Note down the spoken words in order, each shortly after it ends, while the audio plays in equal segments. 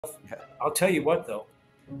I'll tell you what, though.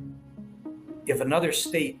 If another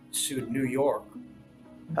state sued New York,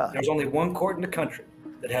 there's only one court in the country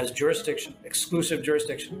that has jurisdiction, exclusive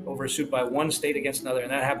jurisdiction, over a suit by one state against another, and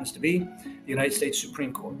that happens to be the United States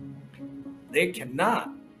Supreme Court. They cannot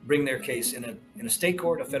bring their case in a state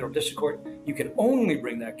court, a federal district court. You can only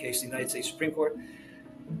bring that case in the United States Supreme Court.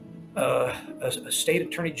 A state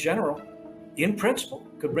attorney general, in principle,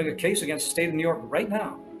 could bring a case against the state of New York right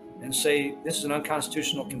now and say this is an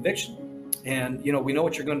unconstitutional conviction. And we know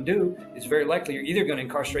what you're going to do. It's very likely you're either going to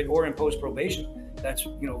incarcerate or impose probation. That's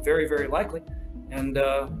very, very likely, and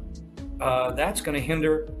that's going to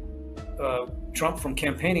hinder Trump from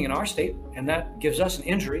campaigning in our state, and that gives us an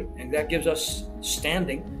injury, and that gives us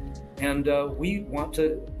standing. And we want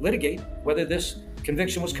to litigate whether this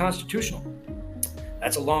conviction was constitutional.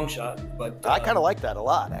 That's a long shot, but I kind of like that a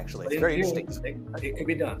lot, actually. It's very interesting. It could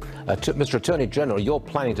be done. Mr. Attorney General, you're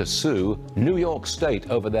planning to sue New York State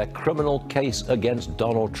over their criminal case against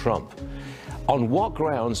Donald Trump. On what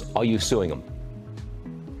grounds are you suing them?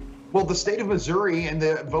 Well, the state of Missouri and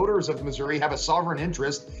the voters of Missouri have a sovereign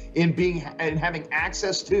interest in having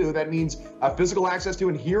access to, that means physical access to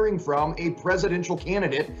and hearing from, a presidential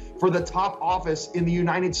candidate for the top office in the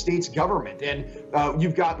United States government. And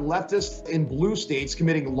you've got leftists in blue states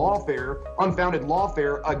committing lawfare, unfounded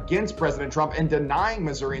lawfare against President Trump and denying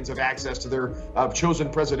Missourians of access to their chosen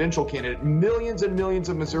presidential candidate. Millions and millions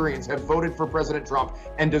of Missourians have voted for President Trump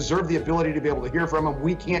and deserve the ability to be able to hear from him.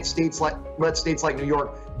 We can't let states like New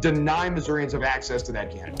York deny Missourians of access to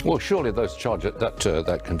that candidate. Well, surely those charges,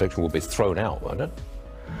 that conviction will be thrown out, won't it?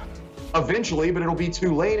 Eventually, but it'll be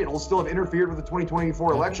too late. It'll still have interfered with the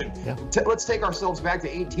 2024 election. Yeah. Let's take ourselves back to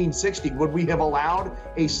 1860. Would we have allowed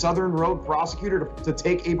a Southern road prosecutor to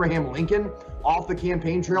take Abraham Lincoln off the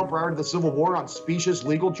campaign trail prior to the Civil War on specious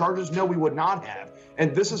legal charges? No, we would not have.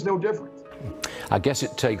 And this is no different. I guess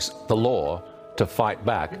it takes the law to fight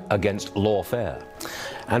back against lawfare.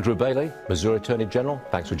 Andrew Bailey, Missouri Attorney General,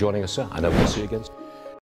 thanks for joining us, sir. I know we'll see you again.